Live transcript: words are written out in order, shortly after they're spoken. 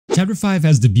Chapter 5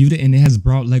 has debuted and it has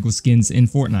brought LEGO skins in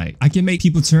Fortnite. I can make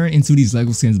people turn into these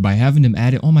LEGO skins by having them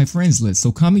added on my friends list,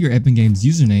 so comment your Epic Games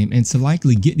username, and to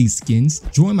likely get these skins,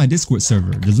 join my Discord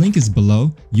server. The link is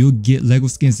below. You'll get LEGO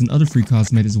skins and other free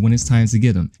cosmetics when it's time to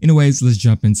get them. Anyways, let's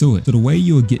jump into it. So the way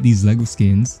you'll get these LEGO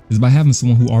skins is by having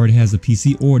someone who already has a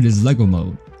PC or this LEGO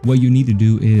mode. What you need to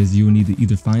do is you'll need to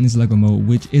either find this LEGO mode,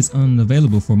 which is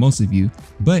unavailable for most of you,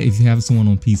 but if you have someone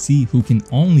on PC who can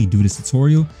only do this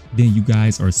tutorial, then you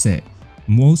guys are set.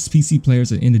 Most PC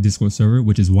players are in the Discord server,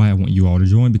 which is why I want you all to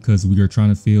join, because we are trying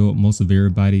to fill most of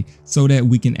everybody so that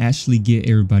we can actually get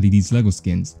everybody these LEGO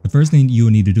skins. The first thing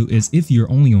you'll need to do is, if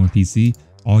you're only on PC,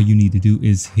 all you need to do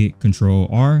is hit Control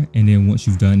R, and then once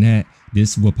you've done that,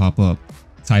 this will pop up.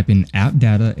 Type in app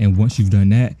data, and once you've done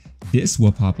that, this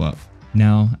will pop up.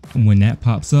 Now, when that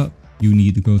pops up, you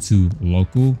need to go to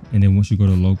local, and then once you go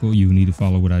to local, you need to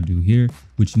follow what I do here,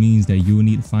 which means that you will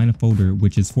need to find a folder,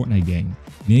 which is Fortnite game.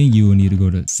 Then you will need to go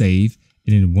to save,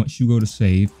 and then once you go to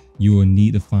save, you will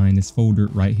need to find this folder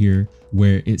right here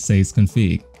where it says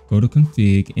config. Go to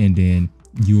config, and then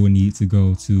you will need to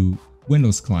go to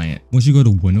Windows client. Once you go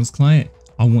to Windows client,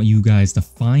 I want you guys to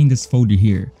find this folder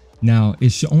here. Now, it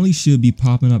should be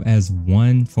popping up as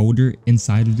one folder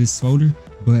inside of this folder,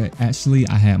 but actually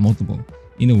I had multiple.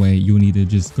 Anyway, you'll need to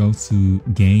just go to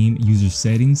game user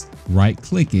settings, right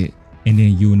click it, and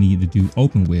then you'll need to do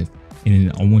open with. And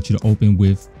then I want you to open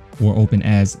with or open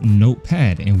as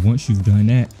notepad. And once you've done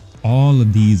that, all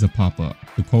of these will pop up.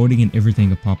 The coding and everything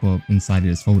will pop up inside of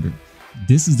this folder.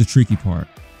 This is the tricky part.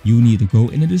 You need to go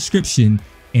in the description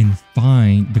and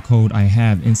find the code I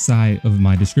have inside of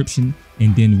my description,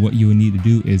 and then what you will need to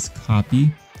do is copy,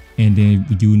 and then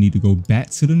you will need to go back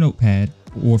to the notepad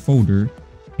or folder,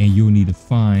 and you'll need to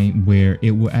find where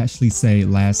it will actually say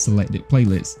last selected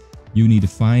playlist. You need to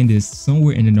find this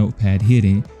somewhere in the notepad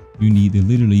hidden. You need to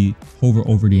literally hover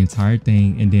over the entire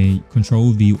thing and then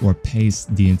Control V or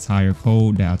paste the entire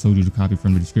code that I told you to copy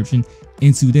from the description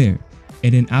into there.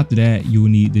 And then after that, you will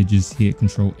need to just hit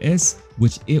Control S,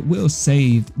 which it will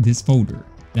save this folder.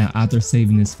 Now, after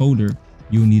saving this folder,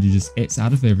 you'll need to just X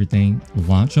out of everything,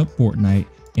 launch up Fortnite,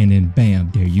 and then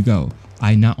bam, there you go.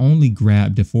 I not only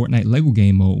grabbed the Fortnite LEGO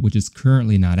game mode, which is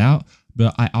currently not out,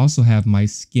 but I also have my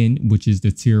skin, which is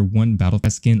the tier 1 battle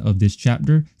pass skin of this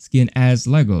chapter, skin as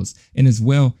Legos. And as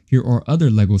well, here are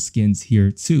other LEGO skins here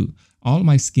too. All of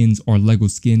my skins are LEGO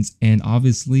skins, and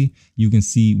obviously you can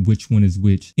see which one is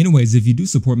which. Anyways, if you do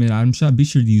support me in the item shop, be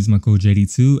sure to use my code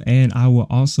JD2, and I will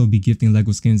also be gifting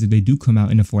LEGO skins if they do come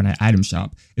out in the Fortnite item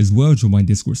shop. As well, join my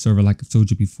Discord server like I've told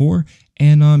you before.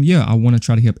 And yeah, I want to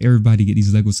try to help everybody get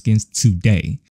these LEGO skins today.